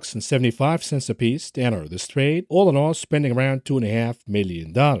 $3.75 apiece to enter this trade, all in all spending around $2.5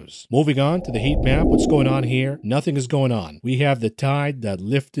 million. Moving on to the heat map, what's going on here? Nothing is going on. We have the tide that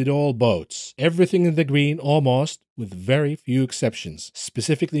lifted all boats. Everything in the green almost, with very few exceptions.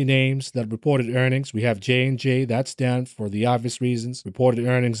 Specifically names that reported earnings. We have J&J, that's down for the obvious reasons. Reported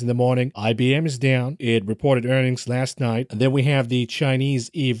earnings in the morning. IBM is down. It reported earnings last night. And then we have the Chinese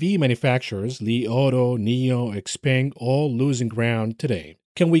EV manufacturers, Li Auto, NIO, Xpeng, all losing ground today.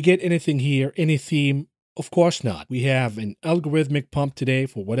 Can we get anything here, any theme? Of course not. We have an algorithmic pump today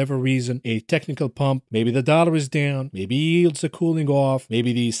for whatever reason, a technical pump. Maybe the dollar is down, maybe yields are cooling off,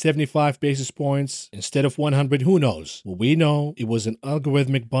 maybe the 75 basis points instead of 100, who knows? Well, we know it was an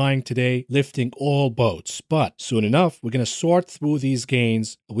algorithmic buying today, lifting all boats. But soon enough, we're going to sort through these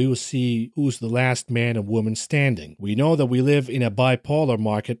gains. We will see who's the last man and woman standing. We know that we live in a bipolar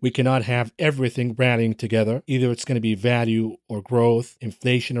market. We cannot have everything rallying together. Either it's going to be value or growth,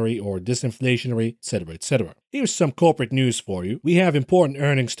 inflationary or disinflationary, etc., etc. Here's some corporate news for you. We have important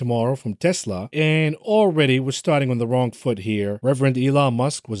earnings tomorrow from Tesla, and already we're starting on the wrong foot here. Reverend Elon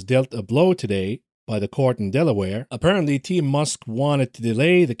Musk was dealt a blow today by the court in Delaware. Apparently, Team Musk wanted to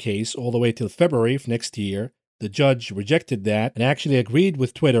delay the case all the way till February of next year. The judge rejected that and actually agreed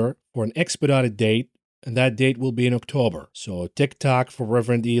with Twitter for an expedited date, and that date will be in October. So tick-tock for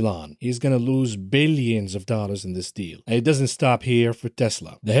Reverend Elon. He's going to lose billions of dollars in this deal. And it doesn't stop here for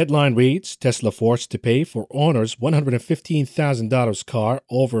Tesla. The headline reads, Tesla forced to pay for owner's $115,000 car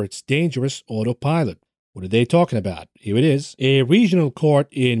over its dangerous autopilot. What are they talking about? Here it is. A regional court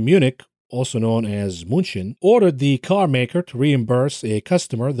in Munich, also known as München, ordered the car maker to reimburse a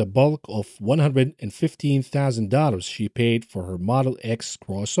customer the bulk of $115,000 she paid for her Model X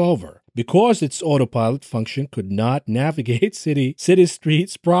crossover because its autopilot function could not navigate city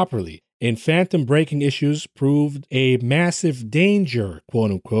streets properly. And phantom braking issues proved a massive danger,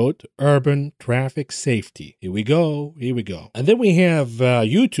 quote-unquote, urban traffic safety. Here we go. And then we have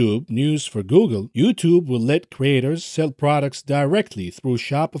YouTube, news for Google. YouTube will let creators sell products directly through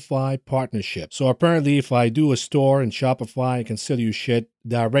Shopify partnership. So apparently if I do a store in Shopify, I can sell you shit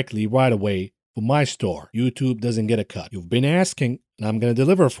directly right away for my store. YouTube doesn't get a cut. You've been asking, and I'm going to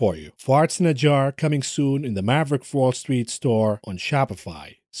deliver for you. Farts in a jar coming soon in the Maverick Wall Street store on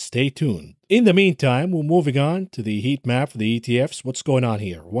Shopify. Stay tuned. In the meantime, we're moving on to the heat map for the ETFs. What's going on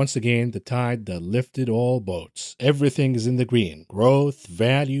here? Once again, the tide that lifted all boats. Everything is in the green. Growth,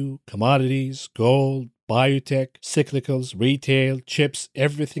 value, commodities, gold, biotech, cyclicals, retail, chips,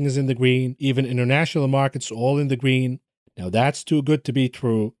 everything is in the green. Even international markets all in the green. Now that's too good to be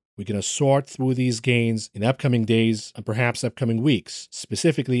true. We're going to sort through these gains in upcoming days and perhaps upcoming weeks,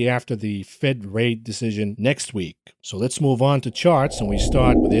 specifically after the Fed rate decision next week. So let's move on to charts, and we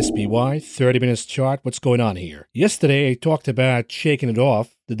start with SPY, 30 minutes chart. What's going on here? Yesterday, I talked about shaking it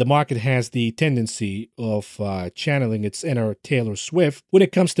off, that the market has the tendency of channeling its inner Taylor Swift when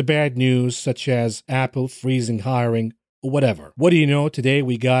it comes to bad news, such as Apple freezing hiring, or whatever. What do you know? Today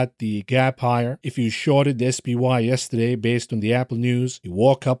we got the gap higher. If you shorted the SPY yesterday based on the Apple news, you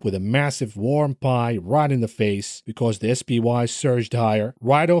woke up with a massive warm pie right in the face because the SPY surged higher.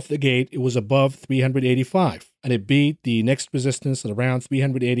 Right off the gate, it was above 385. And it beat the next resistance at around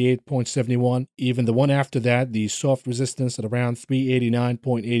 388.71. Even the one after that, the soft resistance at around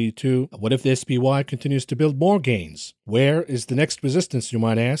 389.82. What if the SPY continues to build more gains? Where is the next resistance, you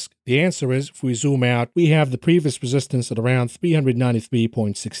might ask? The answer is, if we zoom out, we have the previous resistance at around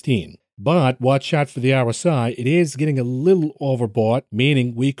 393.16. But watch out for the RSI. It is getting a little overbought,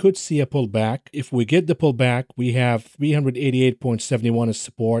 meaning we could see a pullback. If we get the pullback, we have 388.71 as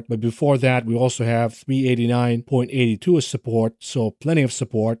support. But before that, we also have 389.82 as support, so plenty of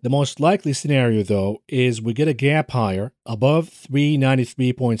support. The most likely scenario, though, is we get a gap higher above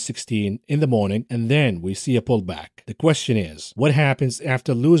 393.16 in the morning, and then we see a pullback. The question is, what happens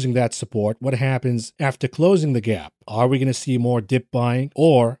after losing that support? What happens after closing the gap? Are we going to see more dip buying,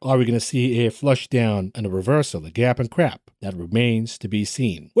 or are we going to see a flush down and a reversal, a gap and crap? That remains to be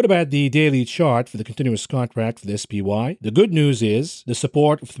seen. What about the daily chart for the continuous contract for the SPY? The good news is the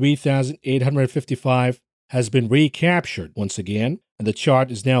support of 3,855 has been recaptured once again, and the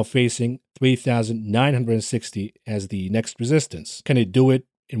chart is now facing 3,960 as the next resistance. Can it do it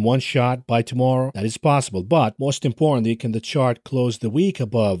in one shot by tomorrow? That is possible, but most importantly, can the chart close the week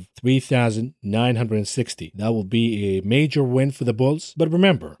above 3,960? That will be a major win for the bulls. But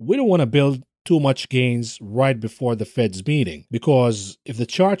remember, we don't want to build too much gains right before the Fed's meeting, because if the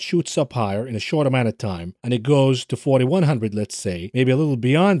chart shoots up higher in a short amount of time and it goes to 4,100, let's say, maybe a little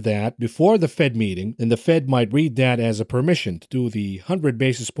beyond that before the Fed meeting, then the Fed might read that as a permission to do the 100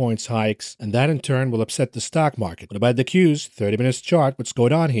 basis points hikes, and that in turn will upset the stock market. What about the Qs? 30 minutes chart. What's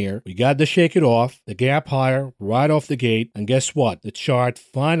going on here? We got the shake it off, the gap higher right off the gate, and guess what? The chart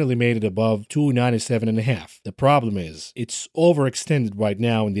finally made it above 297.5. The problem is it's overextended right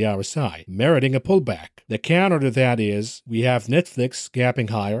now in the RSI, meriting a pullback. The counter to that is we have Netflix gapping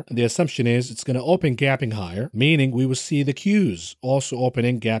higher, and the assumption is it's going to open gapping higher, meaning we will see the Qs also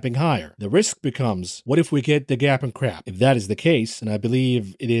opening gapping higher. The risk becomes, what if we get the gap and crap? If that is the case, and I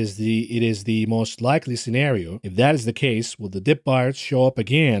believe it is the most likely scenario, if that is the case, will the dip buyers show up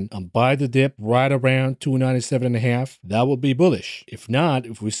again and buy the dip right around 297.5? That will be bullish. If not,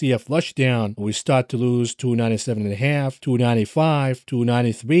 if we see a flush down and we start to lose 297.5, 295,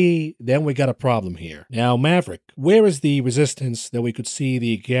 293, then we got a problem here. Now, Maverick, where is the resistance that we could see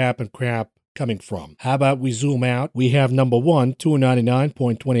the gap and crap coming from? How about we zoom out? We have number one,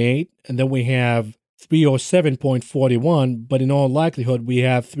 299.28, and then we have 307.41, but in all likelihood, we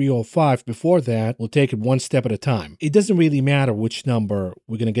have 305 before that. We'll take it one step at a time. It doesn't really matter which number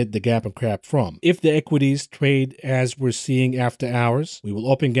we're going to get the gap and crap from. If the equities trade as we're seeing after hours, we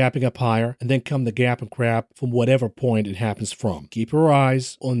will open gapping up higher and then come the gap and crap from whatever point it happens from. Keep your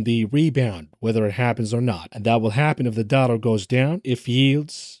eyes on the rebound, whether it happens or not. And that will happen if the dollar goes down, if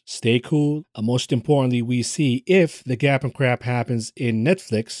yields stay cool, and most importantly, we see if the gap and crap happens in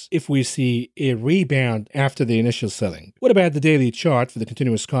Netflix, if we see a rebound rebound after the initial selling. What about the daily chart for the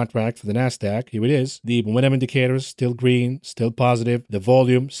continuous contract for the NASDAQ? Here it is. The momentum indicators still green, still positive. The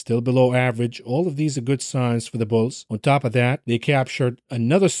volume still below average. All of these are good signs for the bulls. On top of that, they captured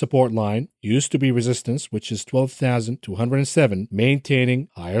another support line, used to be resistance, which is 12,207, maintaining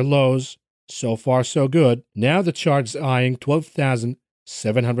higher lows. So far, so good. Now the chart's eyeing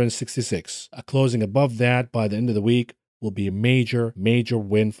 12,766. A closing above that by the end of the week will be a major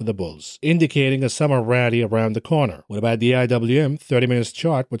win for the bulls, indicating a summer rally around the corner. What about the IWM 30 minutes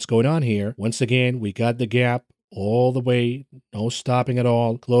chart? What's going on here? Once again, we got the gap all the way, no stopping at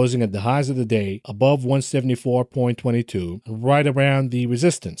all, closing at the highs of the day above 174.22 and right around the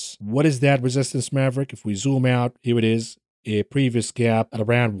resistance. What is that resistance, Maverick? If we zoom out, here it is. A previous gap at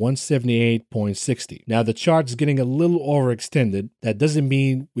around 178.60. Now the chart's getting a little overextended. That doesn't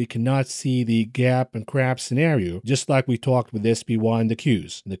mean we cannot see the gap and crap scenario, just like we talked with SPY and the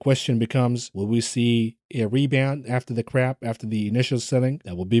Qs. And the question becomes, will we see a rebound after the crap, after the initial selling?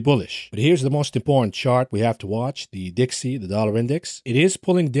 That will be bullish. But here's the most important chart we have to watch, the Dixie, the dollar index. It is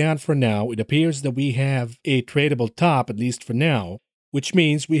pulling down for now. It appears that we have a tradable top, at least for now, which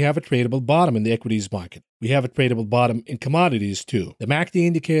means we have a tradable bottom in the equities market. We have a tradable bottom in commodities too. The MACD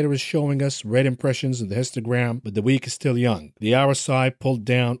indicator is showing us red impressions in the histogram, but the week is still young. The RSI pulled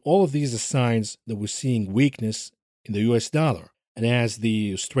down. All of these are signs that we're seeing weakness in the US dollar. And as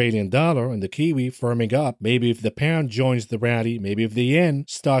the Australian dollar and the Kiwi firming up, maybe if the pound joins the rally, maybe if the yen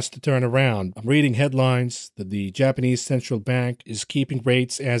starts to turn around. I'm reading headlines that the Japanese central bank is keeping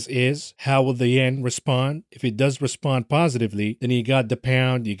rates as is. How will the yen respond? If it does respond positively, then you got the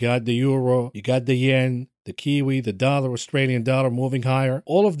pound, you got the euro, you got the yen, the Kiwi, the dollar, Australian dollar moving higher.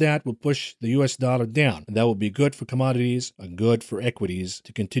 All of that will push the US dollar down. And that will be good for commodities and good for equities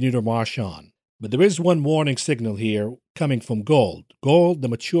to continue to march on. But there is one warning signal here coming from gold. Gold, the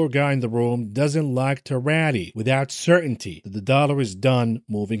mature guy in the room, doesn't like to rally without certainty that the dollar is done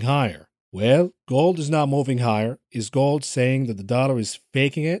moving higher. Well, gold is not moving higher. Is gold saying that the dollar is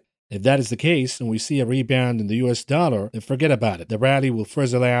faking it? If that is the case and we see a rebound in the US dollar, then forget about it. The rally will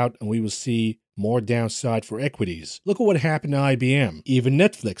frizzle out and we will see more downside for equities. Look at what happened to IBM, even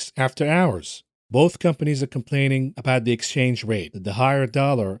Netflix after hours. Both companies are complaining about the exchange rate, that the higher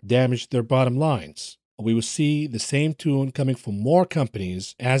dollar damaged their bottom lines. We will see the same tune coming from more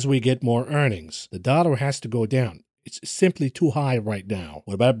companies as we get more earnings. The dollar has to go down. It's simply too high right now.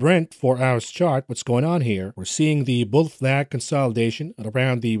 What about Brent? 4 hours chart. What's going on here? We're seeing the bull flag consolidation at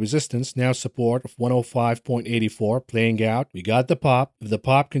around the resistance, now support of 105.84 playing out. We got the pop. If the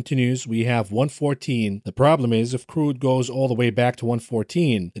pop continues, we have 114. The problem is if crude goes all the way back to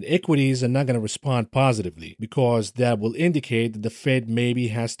 114, then equities are not going to respond positively because that will indicate that the Fed maybe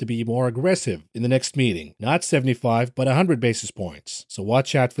has to be more aggressive in the next meeting. Not 75, but 100 basis points. So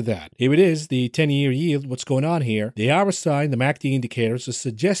watch out for that. Here it is, the 10-year yield. What's going on here? The RSI and the MACD indicators are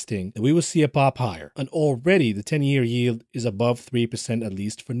suggesting that we will see a pop higher. And already the 10-year yield is above 3% at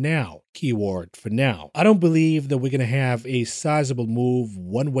least for now. Keyword for now. I don't believe that we're going to have a sizable move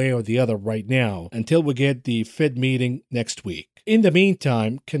one way or the other right now until we get the Fed meeting next week. In the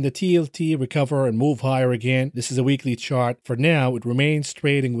meantime, can the TLT recover and move higher again? This is a weekly chart. For now, it remains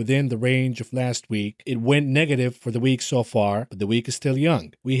trading within the range of last week. It went negative for the week so far, but the week is still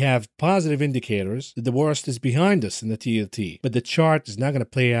young. We have positive indicators that the worst is behind us in the TLT, but the chart is not going to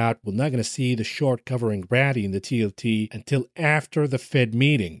play out. We're not going to see the short covering rally in the TLT until after the Fed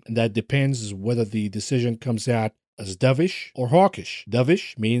meeting, and that depends whether the decision comes out as dovish or hawkish.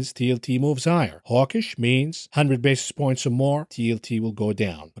 Dovish means TLT moves higher. Hawkish means 100 basis points or more, TLT will go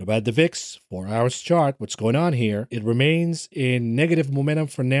down. What about the VIX? 4 hours chart. What's going on here? It remains in negative momentum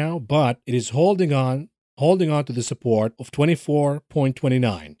for now, but it is holding on to the support of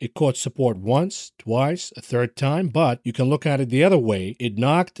 24.29. It caught support once, twice, a third time, but you can look at it the other way. It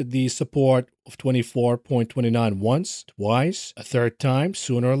knocked the support of 24.29 once, twice, a third time.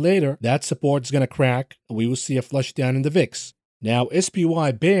 Sooner or later, that support is going to crack, and we will see a flush down in the VIX. Now,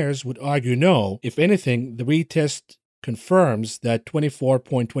 SPY bears would argue no. If anything, the retest confirms that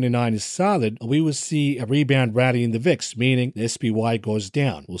 24.29 is solid, and we will see a rebound rally in the VIX, meaning the SPY goes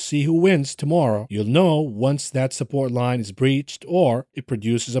down. We'll see who wins tomorrow. You'll know once that support line is breached or it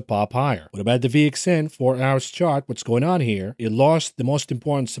produces a pop higher. What about the VXN 4 hours chart? What's going on here? It lost the most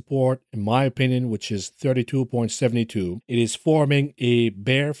important support, in my opinion, which is 32.72. It is forming a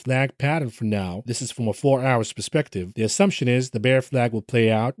bear flag pattern for now. This is from a 4 hours perspective. The assumption is the bear flag will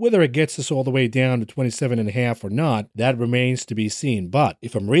play out. Whether it gets us all the way down to 27.5 or not, that remains to be seen. But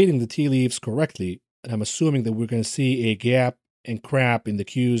if I'm reading the tea leaves correctly, and I'm assuming that we're going to see a gap and crap in the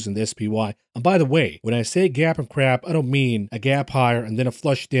Qs and the SPY. And by the way, when I say gap and crap, I don't mean a gap higher and then a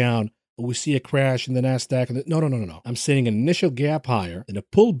flush down or we see a crash in the NASDAQ. And no. I'm saying an initial gap higher, then a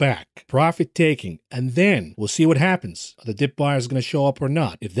pullback, profit taking, and then we'll see what happens. Are the dip buyers going to show up or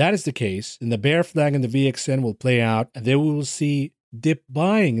not? If that is the case, then the bear flag in the VXN will play out, and then we will see dip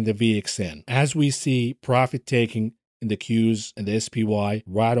buying in the VXN as we see profit taking in the Qs and the SPY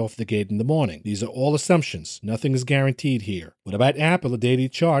right off the gate in the morning. These are all assumptions. Nothing is guaranteed here. What about Apple, a daily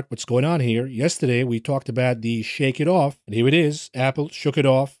chart? What's going on here? Yesterday, we talked about the shake it off, and here it is. Apple shook it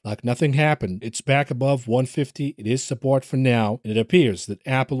off like nothing happened. It's back above 150. It is support for now, and it appears that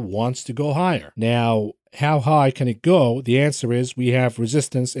Apple wants to go higher. Now, how high can it go? The answer is we have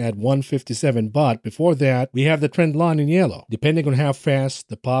resistance at 157, but before that, we have the trend line in yellow. Depending on how fast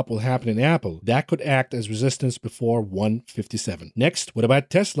the pop will happen in Apple, that could act as resistance before 157. Next, what about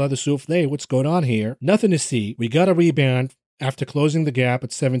Tesla, the souffle? What's going on here? Nothing to see. We got a rebound after closing the gap at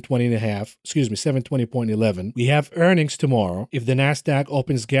 720.11. We have earnings tomorrow. If the NASDAQ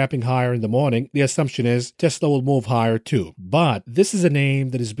opens gapping higher in the morning, the assumption is Tesla will move higher too. But this is a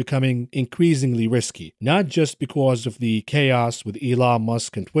name that is becoming increasingly risky, not just because of the chaos with Elon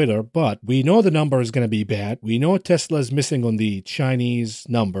Musk and Twitter, but we know the number is going to be bad. We know Tesla is missing on the Chinese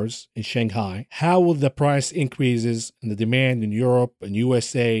numbers in Shanghai. How will the price increases and the demand in Europe and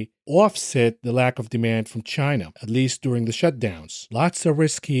USA offset the lack of demand from China, at least during the shutdowns? Lots of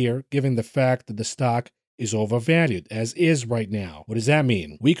risk here, given the fact that the stock is overvalued, as is right now. What does that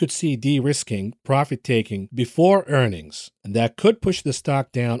mean? We could see de-risking, profit-taking before earnings, and that could push the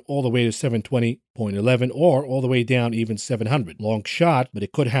stock down all the way to 720.11 or all the way down even 700. Long shot, but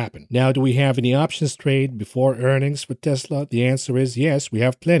it could happen. Now, do we have any options trade before earnings for Tesla? The answer is yes, we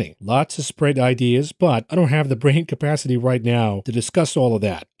have plenty. Lots of spread ideas, but I don't have the brain capacity right now to discuss all of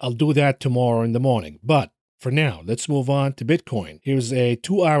that. I'll do that tomorrow in the morning. But for now, let's move on to Bitcoin. Here's a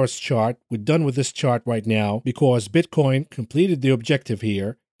 2-hour chart. We're done with this chart right now because Bitcoin completed the objective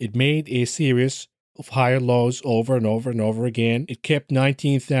here. It made a series of higher lows over and over and over again. It kept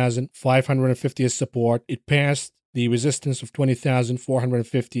 19,550 as support. It passed the resistance of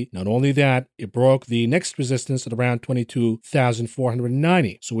 20,450. Not only that, it broke the next resistance at around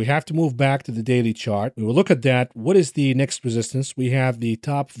 22,490. So we have to move back to the daily chart. We will look at that. What is the next resistance? We have the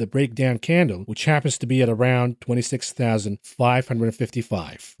top of the breakdown candle, which happens to be at around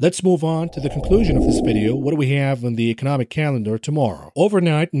 26,555. Let's move on to the conclusion of this video. What do we have on the economic calendar tomorrow?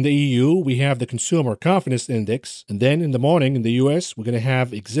 Overnight in the EU, we have the Consumer Confidence Index. And then in the morning in the US, we're going to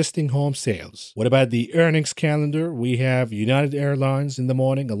have existing home sales. What about the earnings calendar? We have United Airlines in the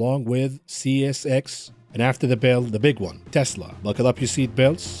morning along with CSX. And after the bell, the big one, Tesla. Buckle up your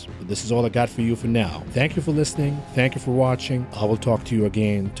seatbelts. But this is all I got for you for now. Thank you for listening. Thank you for watching. I will talk to you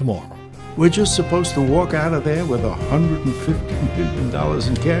again tomorrow. We're just supposed to walk out of there with $150 million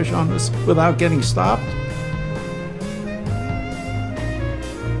in cash on us without getting stopped?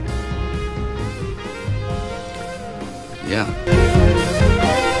 Yeah.